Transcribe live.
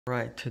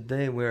Right,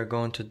 today we are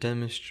going to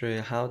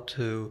demonstrate how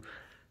to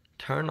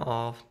turn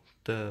off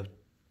the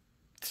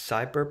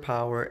cyber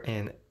power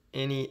in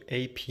any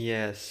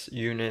APS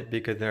unit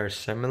because they're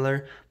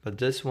similar, but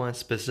this one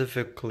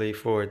specifically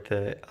for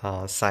the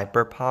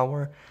cyber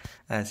power.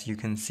 As you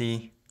can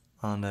see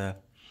on the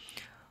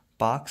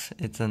box,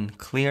 it's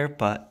unclear,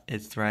 but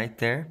it's right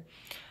there.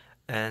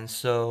 And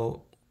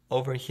so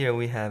over here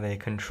we have a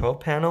control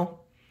panel.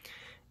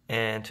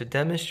 And to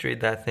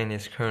demonstrate that thing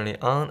is currently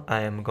on,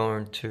 I am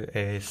going to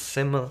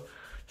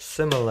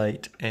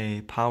simulate a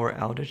power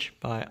outage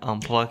by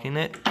unplugging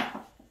it.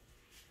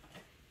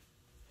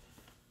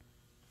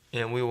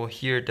 And we will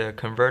hear the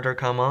converter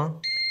come on.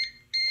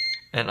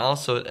 And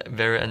also a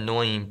very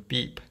annoying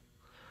beep.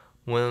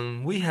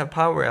 When we have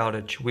power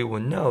outage, we will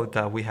know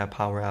that we have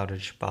power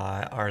outage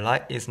by our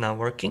light is not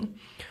working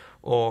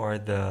or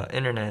the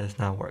internet is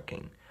not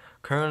working.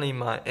 Currently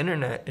my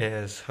internet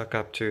is hooked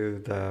up to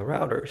the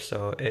router,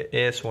 so it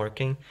is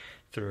working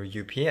through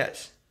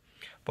UPS.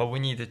 But we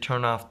need to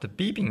turn off the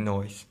beeping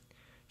noise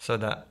so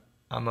that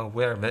I'm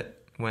aware of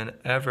it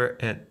whenever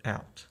it's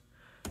out.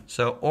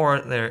 So,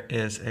 or there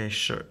is a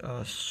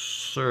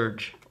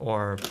surge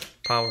or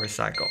power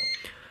cycle.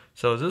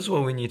 So this is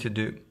what we need to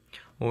do.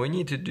 What we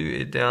need to do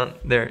is down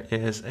there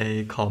is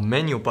a called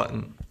menu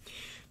button.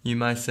 You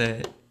might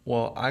say,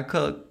 well, I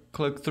could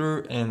click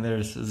through and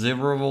there's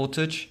 0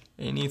 voltage.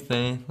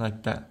 Anything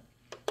like that,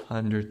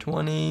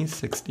 120,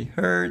 60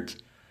 hertz,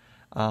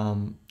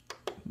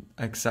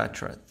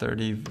 etc.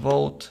 30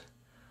 volt,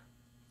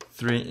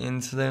 3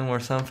 incident or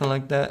something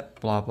like that,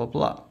 blah blah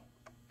blah.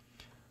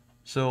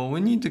 So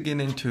we need to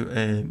get into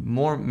a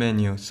more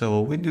menu. So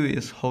what we do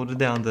is hold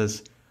down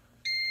this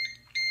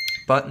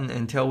button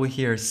until we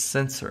hear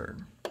sensor.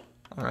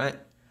 All right.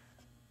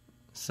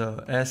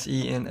 So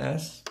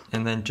SENS,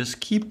 and then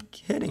just keep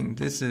hitting.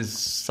 This is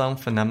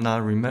something I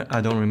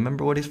don't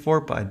remember what it's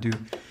for, but I do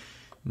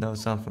know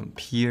something.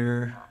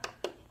 Peer.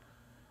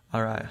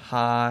 All right,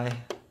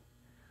 high,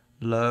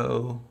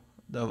 low.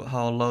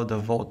 How low the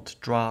volt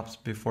drops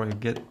before you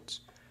get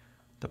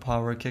the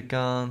power kick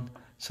on.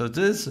 So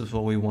this is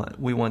what we want.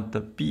 We want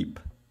the beep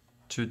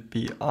to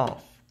be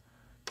off.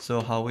 So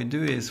how we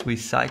do is we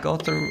cycle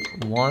through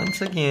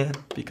once again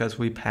because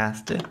we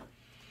passed it.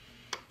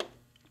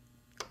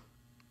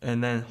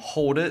 And then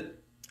hold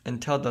it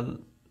until the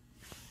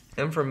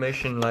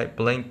information light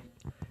blink,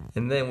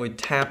 and then we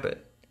tap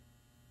it.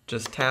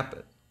 Just tap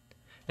it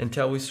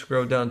until we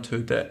scroll down to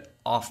the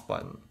off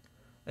button,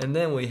 and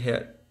then we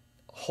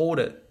hold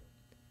it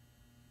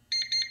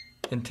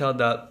until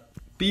that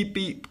beep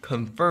beep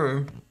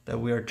confirm that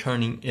we are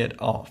turning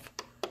it off.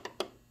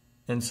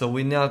 And so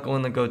we're now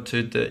going to go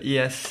to the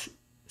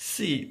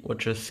ESC,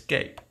 which is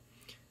escape,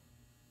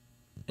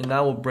 and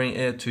that will bring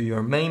it to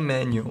your main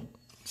menu.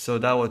 So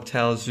that will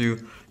tells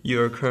you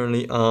you're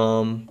currently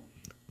load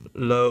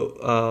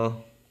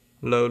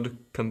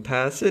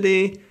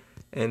capacity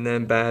and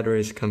then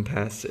batteries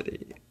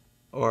capacity,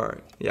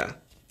 or yeah,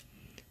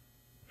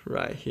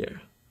 right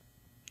here.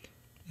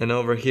 And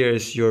over here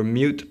is your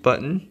mute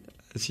button,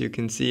 as you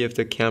can see if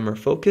the camera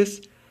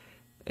focus.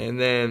 And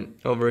then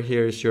over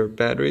here is your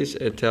batteries.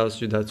 It tells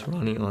you that's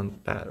running on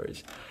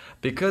batteries.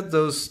 Because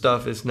those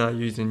stuff is not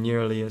using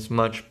nearly as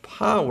much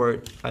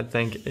power, I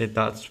think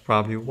that's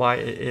probably why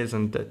it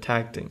isn't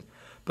detecting.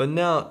 But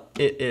now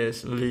it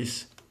is at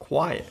least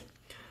quiet.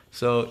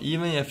 So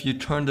even if you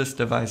turn this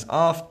device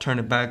off, turn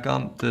it back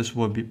on, this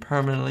will be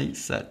permanently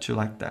set to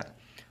like that.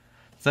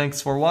 Thanks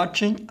for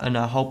watching, and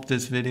I hope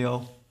this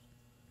video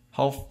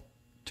helped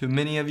to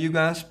many of you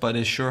guys, but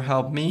it sure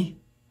helped me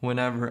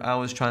whenever I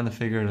was trying to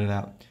figure it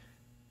out.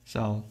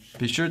 So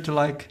be sure to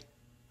like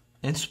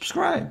and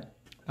subscribe.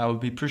 I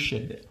would be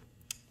appreciated.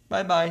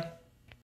 Bye bye.